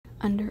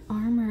Under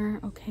Armour,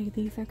 okay,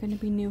 these are going to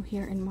be new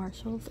here in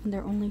Marshalls, and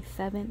they're only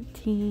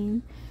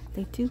 $17.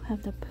 They do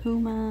have the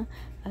Puma,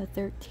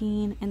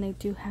 13, and they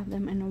do have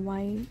them in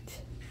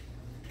white.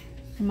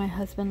 And my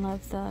husband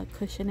loves the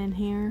cushion in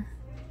here.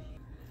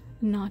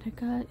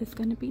 Nautica is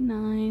going to be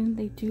 $9.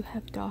 They do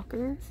have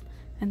Dockers,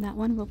 and that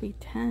one will be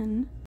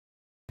 $10.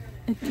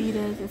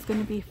 Adidas is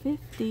going to be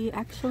 $50,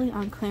 actually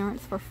on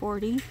clearance for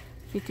 $40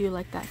 if you do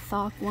like that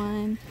sock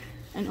one.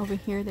 And over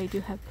here they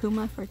do have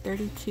Puma for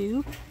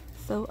 $32.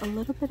 So a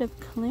little bit of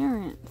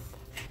clearance.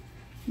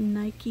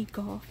 Nike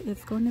Golf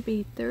is going to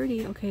be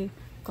 $30. Okay,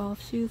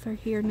 golf shoes are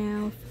here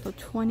now. So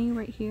 $20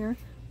 right here.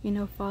 You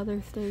know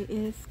Father's Day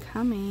is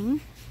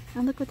coming.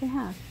 And look what they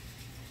have.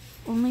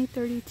 Only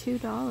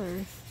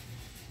 $32.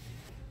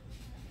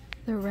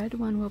 The red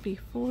one will be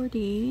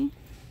 $40.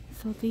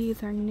 So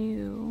these are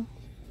new.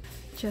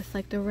 Just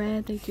like the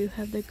red, they do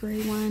have the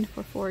gray one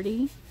for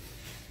 $40.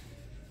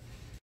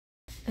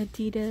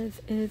 Adidas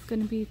is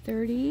going to be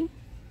 $30.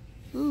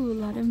 Ooh, a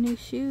lot of new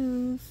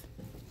shoes.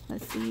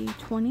 Let's see,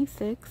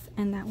 $26,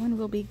 and that one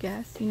will be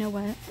Guess. You know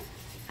what?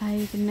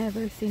 I've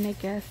never seen a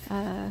Guess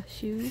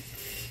shoe.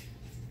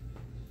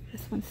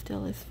 This one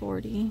still is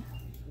 $40.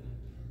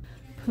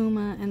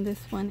 Puma, and this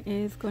one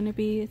is going to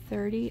be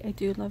 $30. I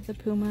do love the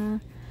Puma.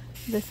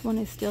 This one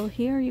is still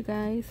here, you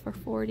guys, for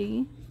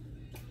 $40.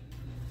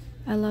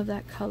 I love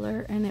that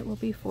color, and it will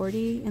be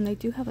 $40. And they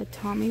do have a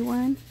Tommy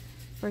one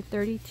for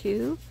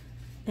 $32.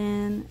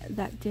 And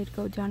that did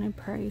go down in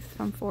price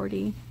from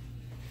 $40.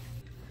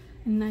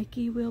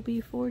 Nike will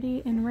be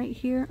 $40, and right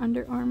here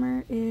Under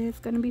Armour is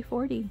going to be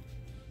 $40.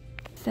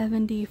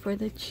 $70 for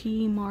the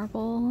Chi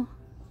Marble.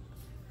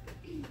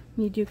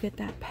 You do get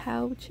that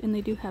pouch, and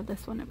they do have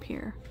this one up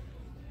here.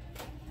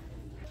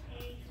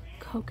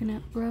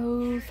 Coconut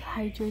Rose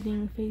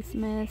Hydrating Face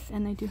Mist,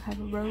 and they do have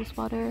a rose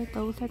water.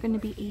 Those are going to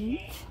be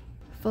 $8.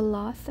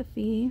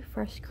 Philosophy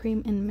Fresh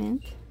Cream and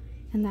Mint,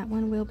 and that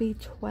one will be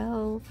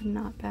 $12.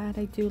 Not bad.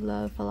 I do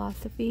love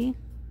Philosophy.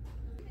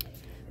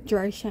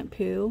 Dry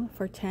shampoo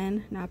for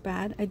 $10. Not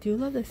bad. I do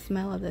love the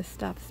smell of this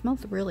stuff. It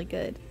smells really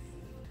good.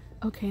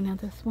 Okay, now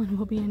this one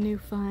will be a new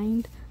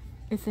find.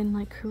 It's in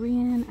like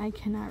Korean. I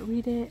cannot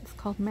read it. It's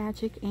called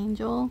Magic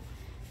Angel.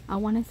 I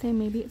want to say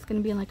maybe it's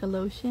going to be like a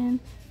lotion,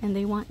 and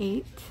they want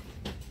 $8.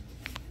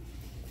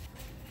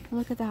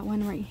 Look at that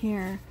one right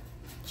here.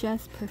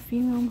 Just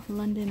Perfume,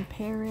 London,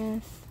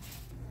 Paris.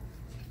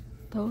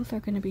 Those are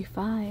going to be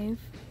 $5.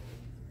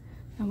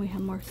 And we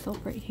have more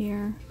soap right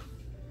here.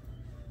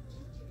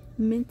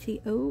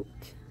 Minty Oat,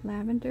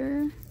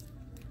 Lavender.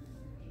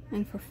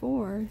 And for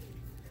 $4.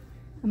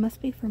 It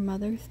must be for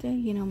Mother's Day.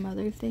 You know,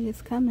 Mother's Day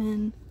is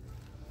coming.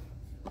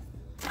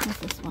 What's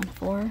this one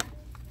for?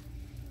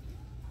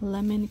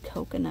 Lemon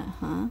Coconut,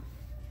 huh?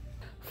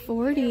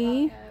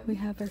 $40. We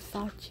have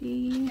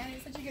Versace. Yeah,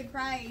 it's such a good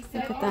price.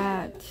 Look at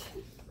that.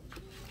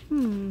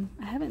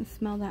 I haven't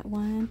smelled that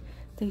one.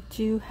 They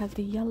do have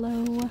the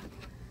yellow.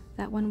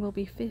 That one will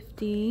be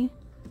 $50.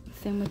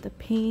 Same with the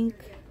pink.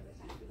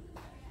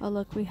 Oh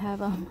look, we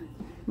have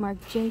Marc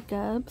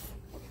Jacobs.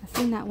 I've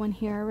seen that one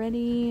here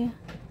already.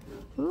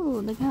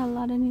 Ooh, they got a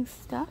lot of new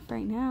stuff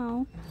right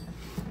now.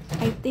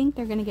 I think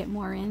they're gonna get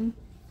more in.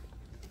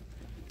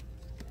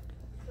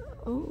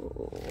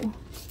 Oh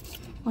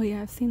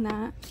yeah, I've seen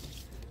that.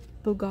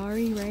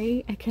 Bulgari,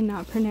 right? I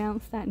cannot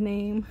pronounce that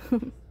name.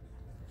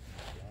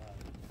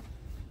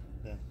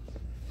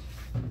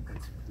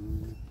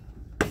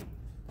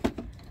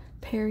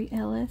 Perry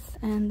Ellis,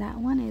 and that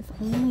one is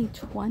only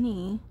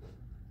 $20.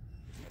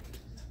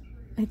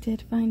 I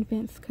did find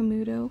Vince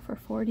Camuto for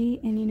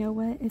 $40, and you know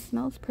what? It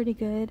smells pretty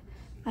good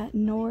at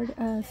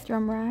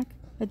Nordstrom Rack.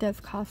 It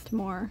does cost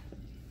more.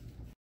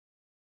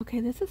 Okay,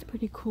 this is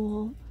pretty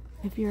cool.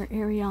 If you're an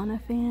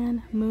Ariana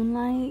fan,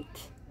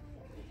 Moonlight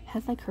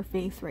has like her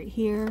face right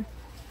here.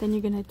 Then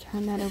you're gonna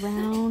turn that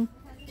around.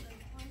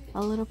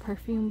 A little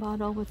perfume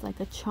bottle with like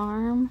a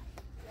charm,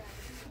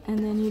 and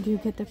then you do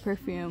get the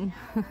perfume.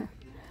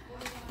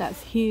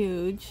 That's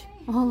huge.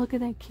 Oh, look at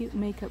that cute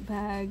makeup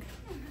bag.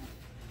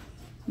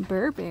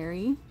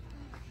 Burberry.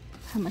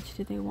 How much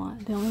do they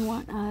want? They only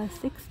want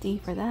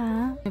 $60 for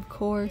that. Of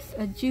course,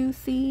 a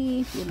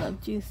Juicy. If you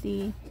love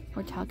Juicy,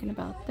 we're talking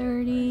about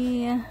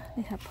 $30.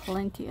 They have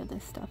plenty of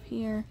this stuff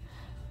here.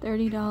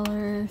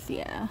 $30,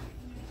 yeah.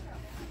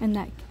 And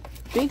that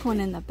big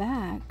one in the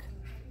back.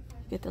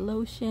 Get the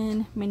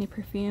lotion, mini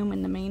perfume,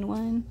 and the main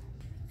one.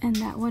 And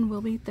that one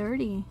will be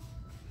 $30.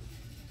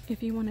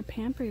 If you want to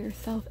pamper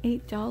yourself,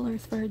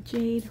 $8 for a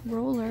jade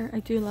roller. I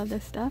do love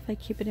this stuff. I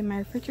keep it in my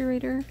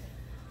refrigerator.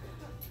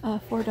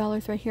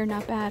 $4 right here,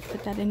 not bad.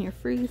 Put that in your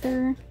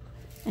freezer.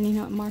 And you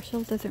know what,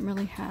 Marshalls doesn't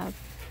really have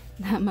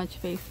that much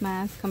face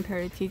mask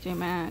compared to TJ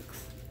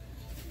Maxx.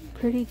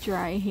 Pretty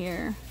dry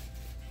here.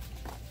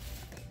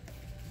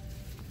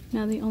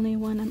 Now the only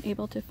one I'm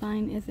able to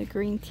find is a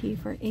green tea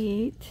for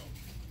 $8.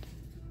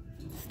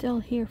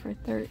 Still here for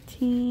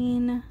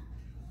 $13.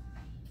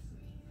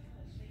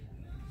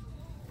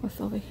 What's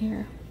over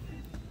here?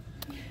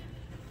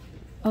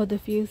 Oh,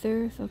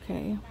 diffusers.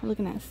 Okay, we're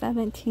looking at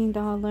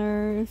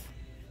 $17.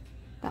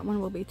 That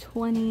one will be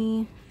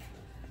 20.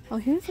 Oh,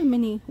 here's a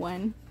mini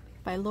one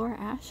by Laura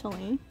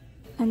Ashley,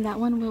 and that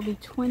one will be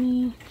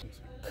 20.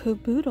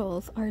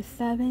 Caboodles are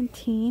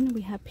 17.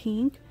 We have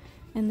pink,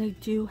 and they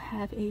do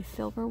have a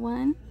silver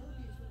one.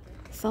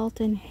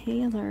 Salt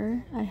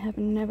inhaler, I have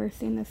never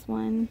seen this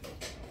one.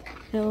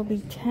 It will be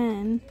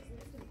 10.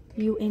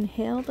 You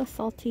inhale the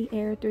salty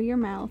air through your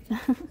mouth.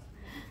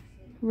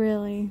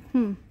 Really?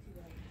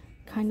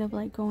 Kind of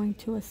like going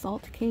to a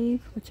salt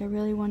cave, which I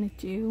really want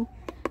to do.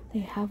 They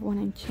have one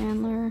in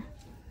Chandler.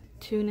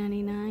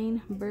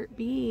 $2.99. Burt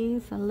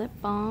Bees, a lip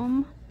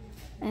balm.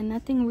 And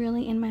nothing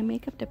really in my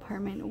makeup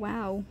department.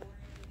 Wow.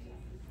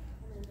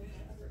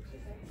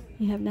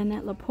 You have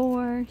Nanette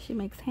Lepore. She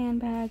makes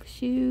handbags,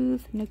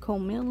 shoes. Nicole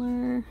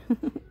Miller.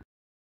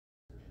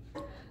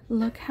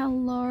 Look how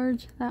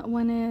large that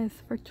one is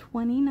for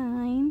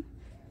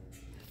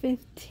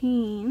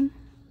 $29.15.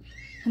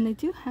 And they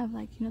do have,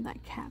 like, you know,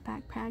 that cat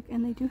backpack.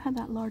 And they do have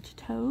that large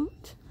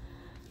tote.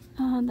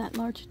 That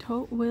large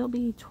tote will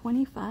be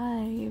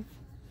 $25.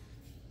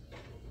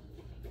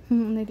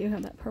 They do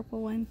have that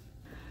purple one.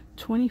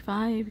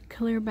 $25.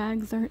 Clear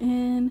bags are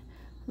in.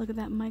 Look at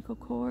that Michael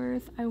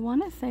Kors. I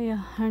want to say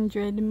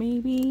 100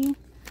 maybe.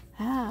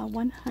 Ah,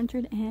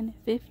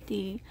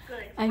 150.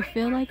 I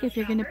feel like if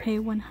you're going to pay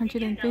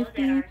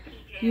 150,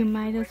 you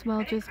might as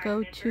well just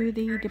go to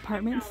the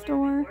department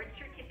store.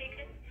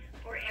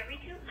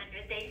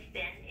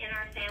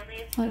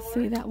 Let's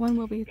see, that one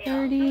will be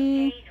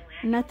 30.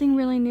 Nothing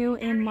really new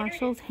in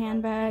Marshall's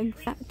handbags.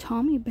 That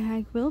Tommy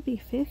bag will be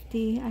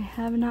 50. I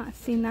have not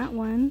seen that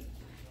one.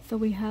 So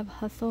we have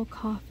Hustle,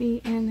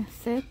 Coffee, and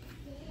Sip.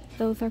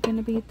 Those are going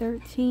to be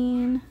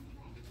 13.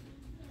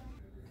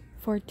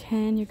 For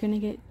 10, you're going to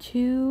get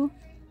 2.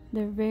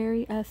 They're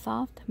very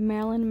soft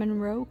Marilyn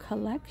Monroe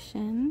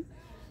collection.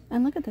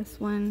 And look at this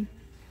one.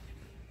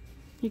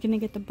 You're going to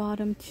get the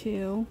bottom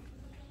 2.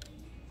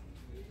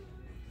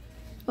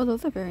 Oh,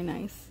 those are very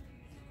nice.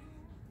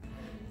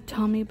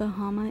 Tommy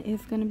Bahama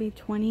is going to be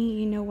 20.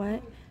 You know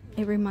what?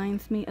 It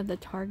reminds me of the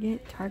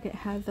Target. Target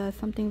has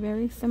something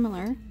very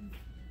similar.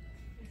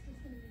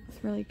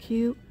 It's really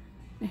cute.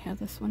 They have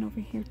this one over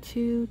here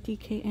too.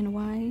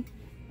 DKNY.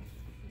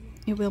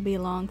 It will be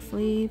long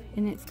sleeve,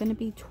 and it's going to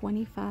be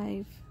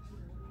 $25.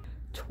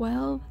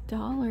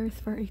 $12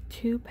 for a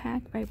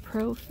 2-pack by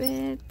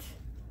Profit.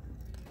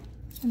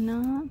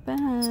 Not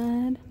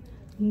bad.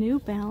 New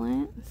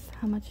Balance.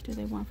 How much do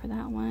they want for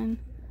that one?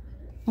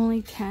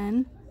 Only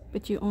 10,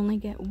 but you only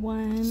get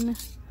one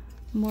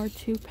more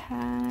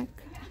 2-pack.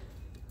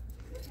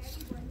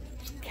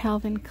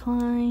 Calvin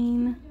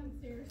Klein.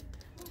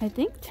 I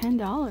think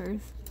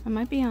 $10. I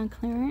might be on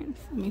clearance.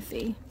 Let me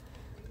see.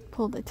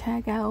 Pull the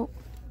tag out.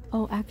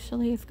 Oh,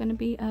 actually, it's going to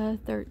be a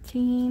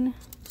 13.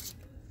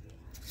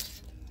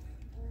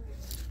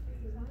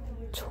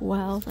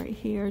 12 right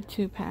here,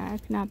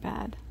 2-pack. Not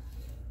bad.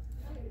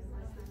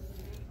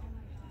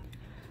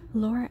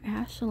 Laura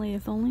Ashley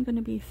is only going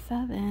to be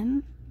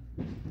 7.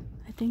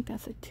 I think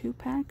that's a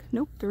 2-pack.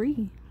 Nope,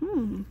 3.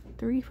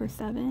 3 for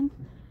 7.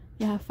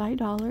 Yeah,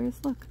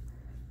 $5. Look,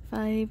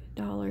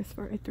 $5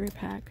 for a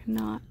 3-pack.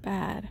 Not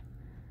bad.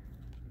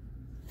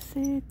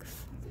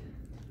 6.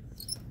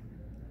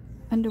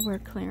 Underwear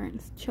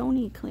clearance.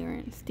 Choni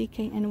clearance.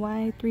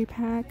 DKNY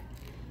 3-pack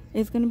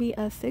is going to be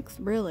a 6.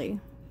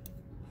 Really?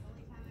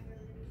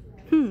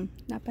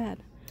 Not bad.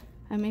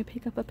 I may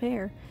pick up a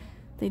pair.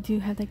 They do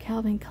have the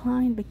Calvin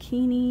Klein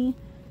bikini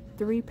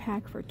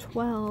 3-pack for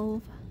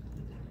 12.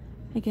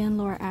 Again,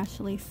 Laura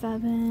Ashley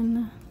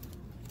 7.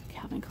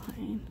 Calvin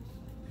Klein.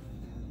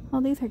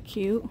 Oh, these are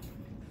cute.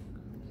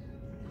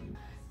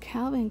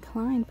 Calvin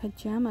Klein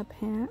pajama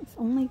pants.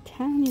 Only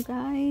 10, you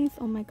guys.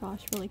 Oh my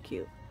gosh, really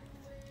cute.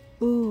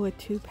 Ooh, a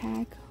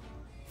 2-pack.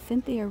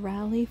 Cynthia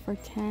Rowley for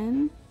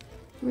 10.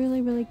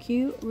 Really, really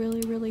cute.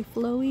 Really, really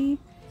flowy.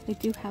 They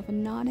do have a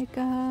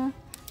Nautica.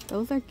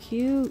 Those are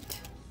cute.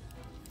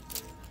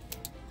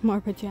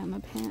 More pajama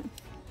pants.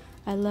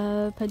 I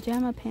love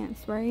pajama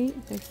pants, right?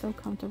 They're so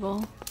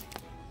comfortable.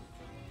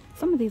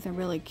 Some of these are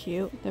really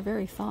cute. They're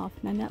very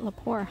soft. Nanette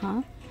Lepore,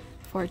 huh?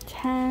 For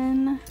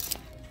 10.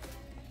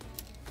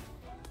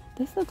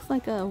 This looks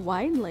like a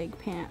wide leg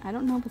pant. I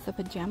don't know if it's a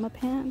pajama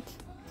pant.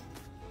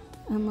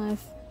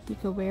 Unless you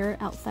could wear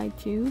it outside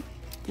too.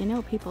 You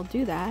know, people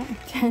do that.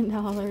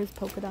 $10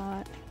 polka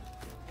dot.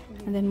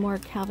 And then more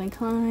Calvin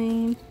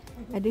Klein.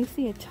 I do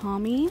see a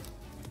Tommy.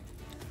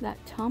 That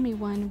Tommy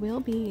one will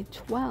be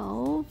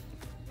 12.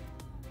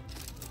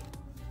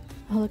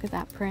 Oh, look at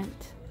that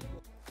print.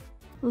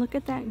 Look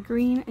at that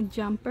green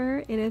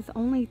jumper. It is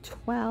only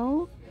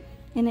 12.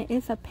 And it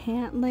is a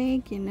pant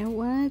leg. You know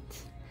what?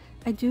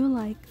 I do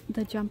like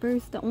the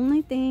jumpers. The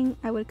only thing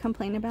I would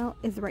complain about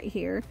is right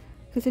here.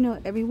 Because, you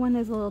know, everyone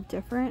is a little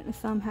different.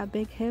 Some have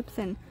big hips.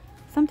 And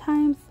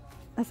sometimes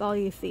that's all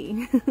you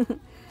see.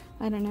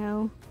 I don't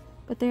know.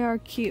 But they are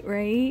cute,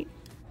 right?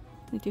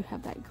 We do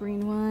have that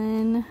green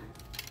one.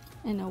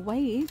 And a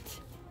white.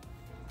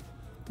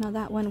 Now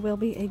that one will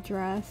be a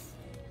dress.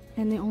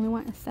 And they only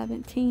want a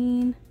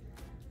 17.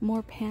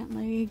 More pant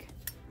leg.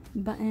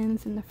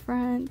 Buttons in the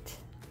front.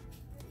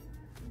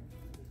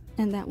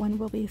 And that one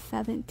will be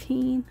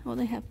 17. Oh,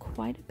 they have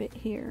quite a bit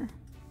here.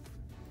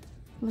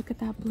 Look at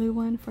that blue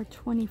one for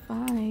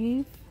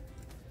 25.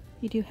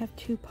 You do have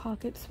 2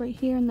 pockets right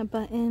here in the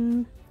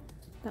button.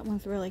 That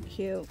one's really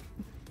cute.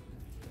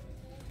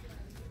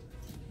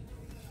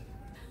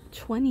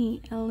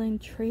 20 Ellen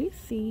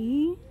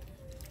Tracy.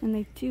 And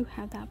they do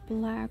have that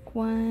black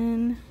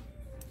one.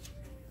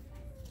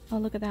 Oh,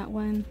 look at that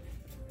one.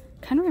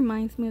 Kind of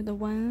reminds me of the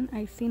one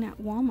I seen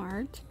at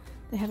Walmart.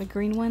 They have a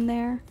green one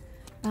there.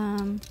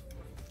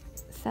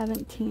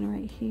 17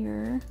 right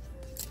here.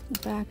 The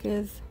back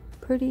is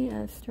pretty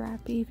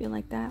strappy if you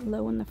like that.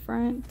 Low in the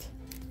front.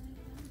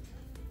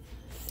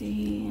 Let's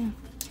see.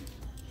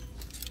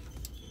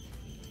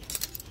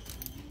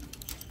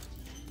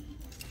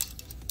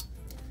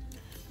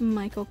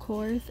 Michael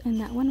Kors, and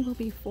that one will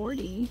be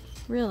 40.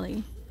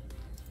 Really?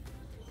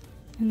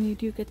 And you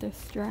do get the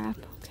strap.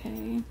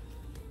 Okay.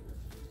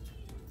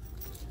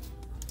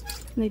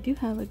 And they do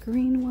have a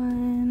green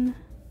one.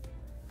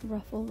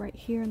 Ruffle right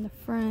here in the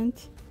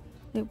front.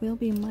 It will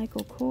be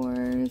Michael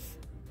Kors.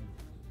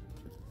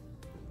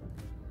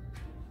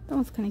 That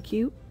one's kind of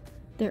cute.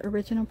 Their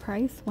original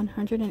price,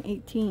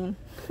 $118.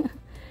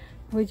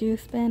 Would you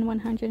spend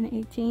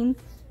 $118?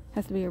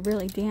 Has to be a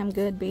really damn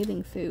good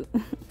bathing suit.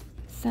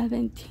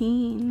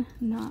 17,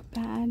 not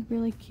bad.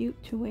 Really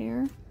cute to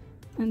wear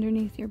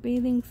underneath your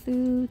bathing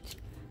suit.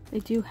 They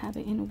do have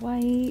it in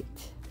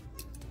white.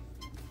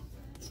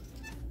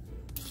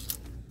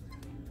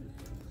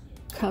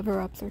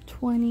 Cover-ups are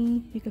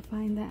 20. You can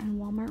find that in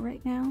Walmart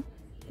right now.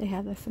 They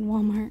have this in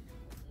Walmart.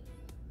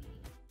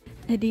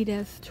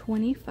 Adidas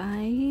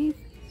 25.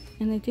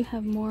 And they do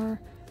have more.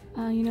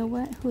 You know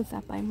what? Who is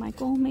that by?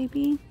 Michael,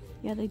 maybe?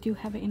 Yeah, they do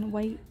have it in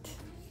white.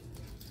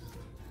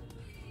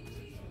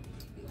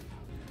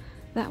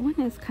 That one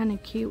is kind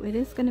of cute. It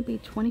is going to be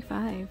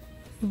 25.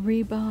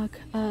 Reebok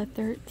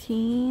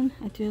 13.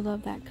 I do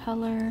love that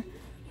color.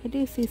 I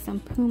do see some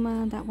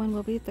Puma. That one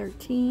will be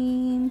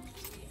 13.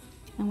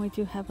 And we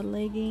do have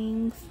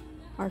leggings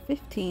are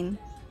 15.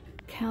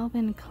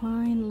 Calvin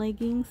Klein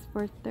leggings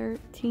for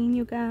 13,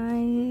 you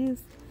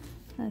guys.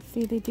 Let's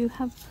see, they do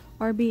have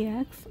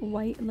RBX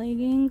white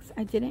leggings.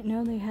 I didn't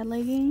know they had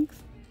leggings.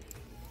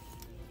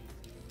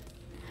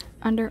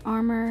 Under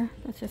Armour,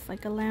 that's just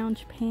like a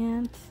lounge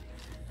pants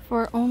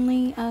for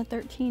only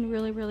 13.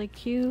 Really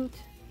cute.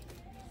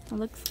 It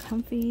looks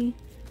comfy.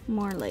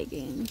 More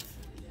leggings.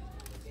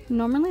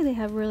 Normally they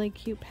have really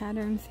cute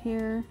patterns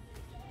here.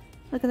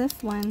 Look at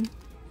this one.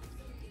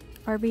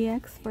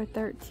 RBX for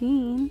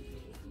 13.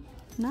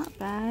 Not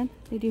bad.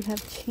 They do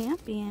have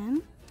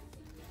Champion.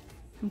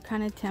 I'm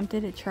kind of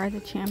tempted to try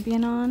the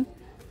Champion on.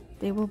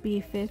 They will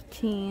be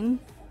 15.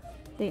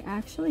 They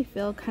actually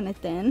feel kind of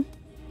thin.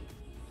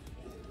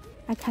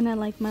 I kind of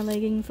like my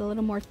leggings a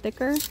little more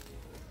thicker.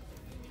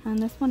 And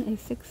this one is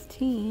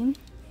 16.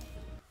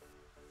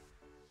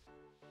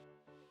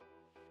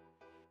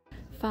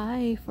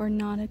 5 for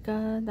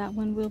Nautica. That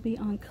one will be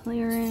on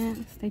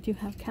clearance. They do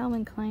have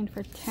Calvin Klein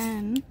for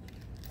 10.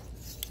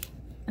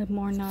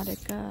 More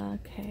Nautica.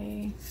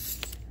 Okay.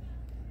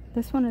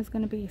 This one is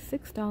going to be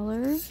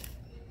 $6.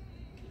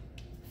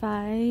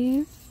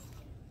 5.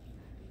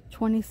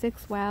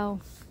 26. Wow.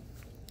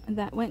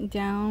 That went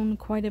down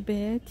quite a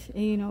bit.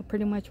 You know,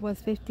 pretty much was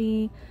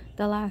 50.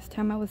 The last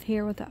time I was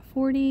here was at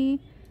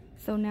 40.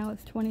 So now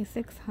it's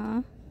 26,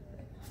 huh?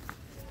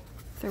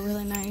 So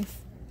really nice.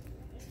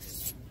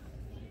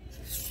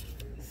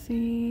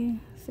 See,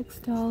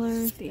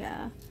 $6.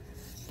 Yeah.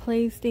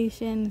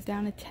 PlayStation is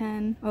down to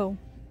 10. Oh,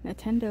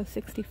 Nintendo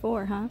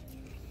 64, huh?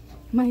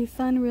 My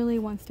son really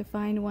wants to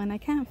find one. I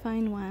can't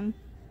find one.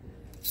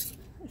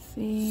 Let's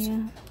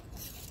see.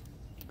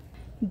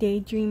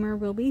 Daydreamer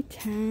will be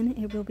 10.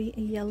 It will be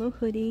a yellow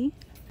hoodie.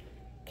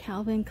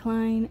 Calvin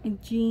Klein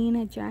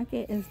jean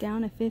jacket is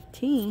down to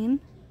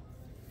 15.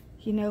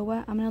 You know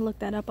what? I'm gonna look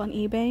that up on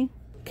eBay.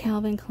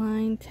 Calvin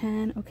Klein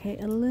 10. Okay,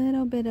 a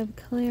little bit of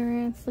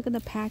clearance. Look at the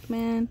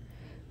Pac-Man.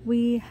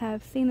 We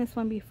have seen this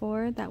one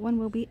before. That one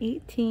will be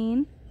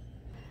 18.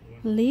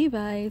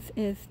 Levi's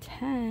is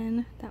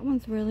 10. That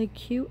one's really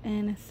cute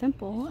and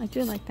simple. I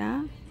do like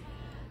that.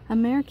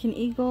 American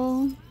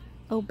Eagle,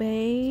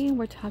 Obey,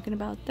 we're talking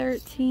about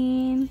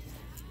 13.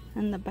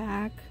 And the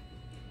back.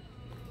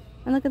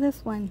 And look at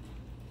this one.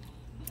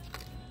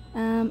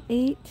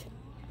 8.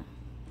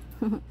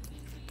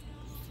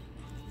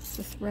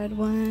 This red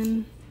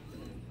one.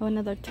 Oh,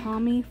 another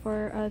Tommy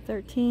for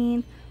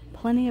 13.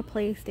 Plenty of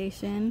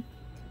PlayStation.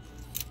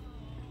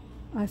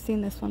 I've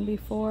seen this one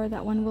before.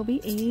 That one will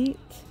be 8.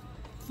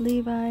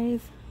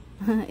 Levi's.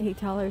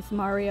 $8.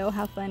 Mario,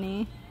 how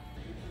funny.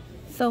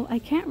 So I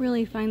can't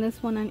really find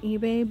this one on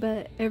eBay,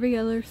 but every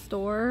other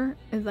store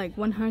is like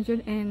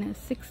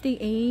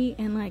 $168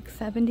 and like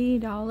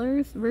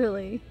 $70.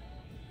 Really?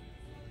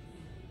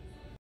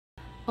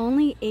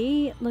 Only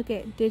 8. Look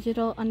at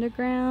Digital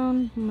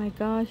Underground. Oh my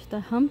gosh, the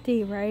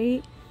Humpty,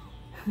 right?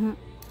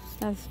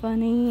 That's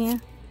funny.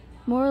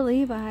 More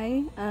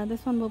Levi.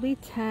 This one will be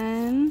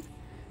 10.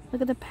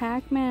 Look at the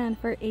Pac-Man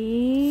for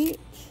 8.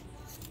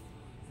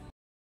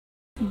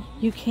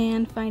 You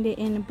can find it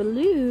in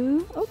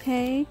blue.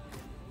 Okay.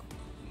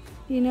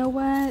 You know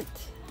what?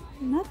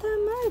 Not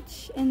that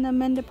much in the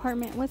men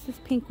department. What's this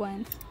pink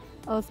one?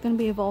 Oh, it's gonna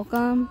be a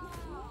Volcom.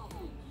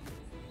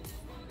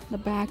 The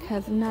back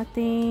has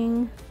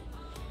nothing.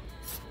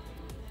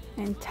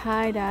 And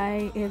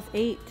tie-dye is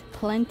 8.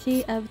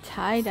 Plenty of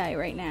tie-dye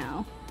right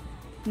now.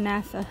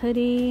 NASA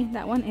hoodie.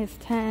 That one is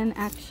 10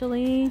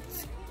 actually.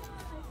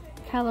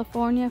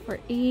 California for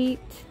 8.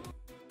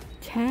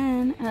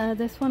 10.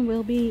 This one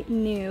will be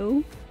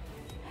new.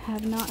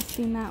 Have not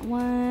seen that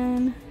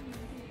one.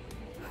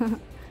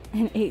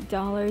 And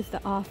 $8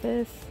 The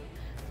Office.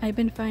 I've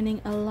been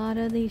finding a lot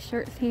of these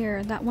shirts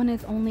here. That one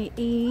is only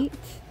 8.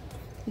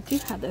 We do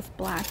have this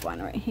black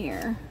one right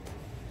here.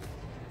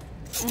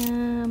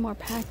 More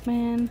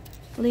Pac-Man.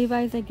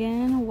 Levi's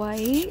again,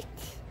 white.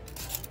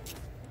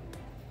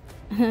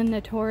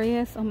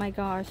 Notorious, oh my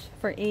gosh,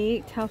 for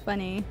 8. How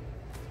funny.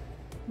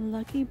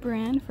 Lucky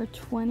Brand for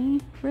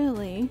 20.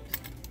 Really?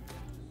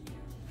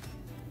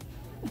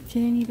 I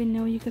didn't even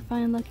know you could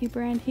find Lucky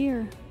Brand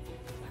here.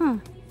 Huh.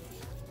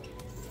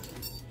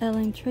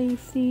 Ellen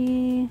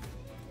Tracy.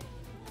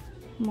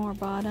 More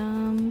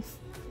bottoms.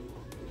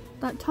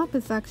 That top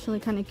is actually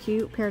kind of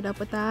cute paired up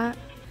with that.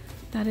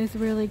 That is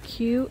really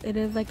cute. It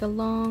is like a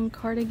long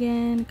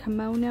cardigan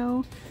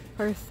kimono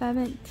for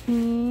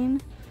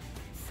 17.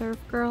 Surf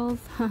Girls.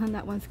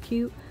 That one's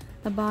cute.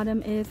 The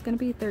bottom is going to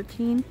be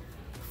 13.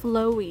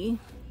 Flowy.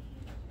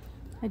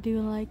 I do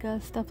like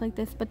stuff like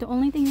this, but the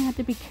only thing you have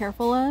to be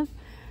careful of,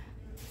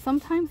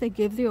 sometimes it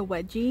gives you a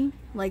wedgie.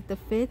 Like the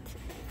fits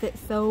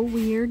so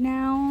weird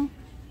now.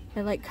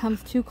 It like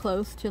comes too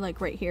close to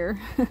like right here.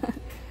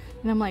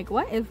 And I'm like,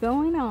 what is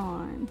going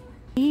on?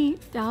 $8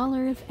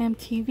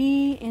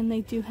 MTV, and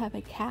they do have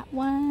a cat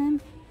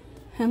one.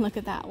 And look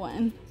at that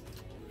one.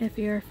 If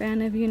you're a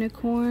fan of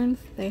unicorns,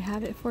 they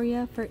have it for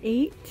you for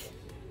 8.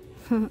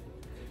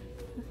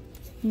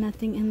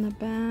 Nothing in the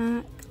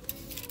back.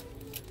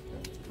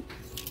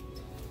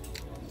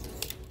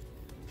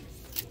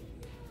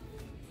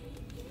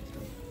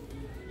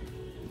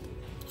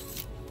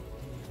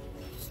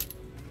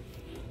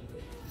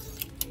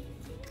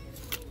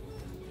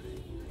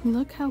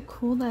 Look how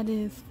cool that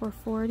is for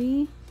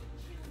 40.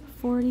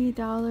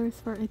 $40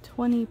 for a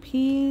 20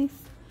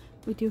 piece.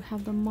 We do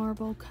have the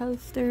marble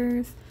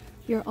coasters.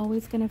 You're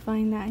always going to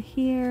find that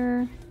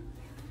here.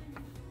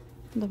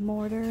 The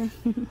mortar.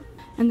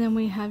 And then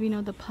we have, you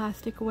know, the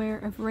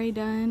plasticware of Ray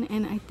Dunn.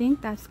 And I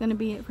think that's going to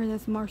be it for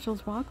this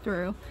Marshall's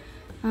walkthrough.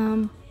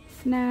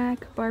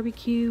 Snack,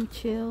 barbecue,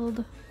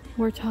 chilled.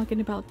 We're talking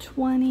about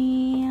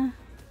 20.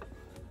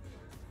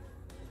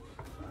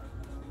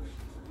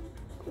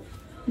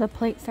 The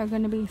plates are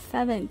going to be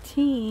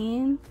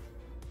 17.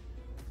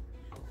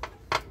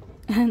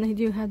 And they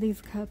do have these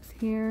cups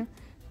here,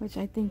 which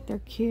I think they're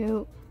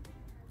cute.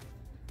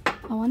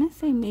 I want to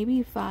say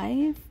maybe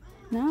 5.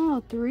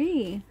 No,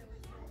 3.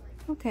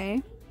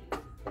 Okay.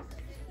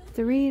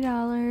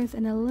 $3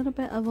 and a little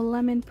bit of a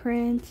lemon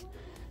print.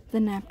 The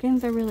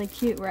napkins are really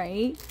cute,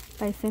 right?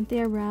 By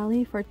Cynthia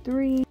Rowley for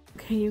 3.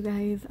 Okay, you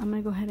guys, I'm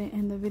going to go ahead and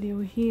end the video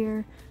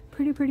here.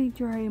 Pretty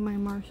dry in my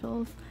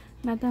Marshalls.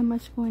 Not that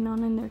much going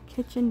on in their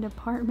kitchen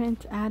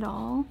department at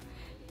all.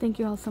 Thank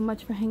you all so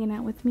much for hanging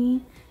out with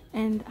me,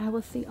 and I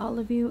will see all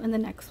of you in the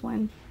next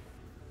one.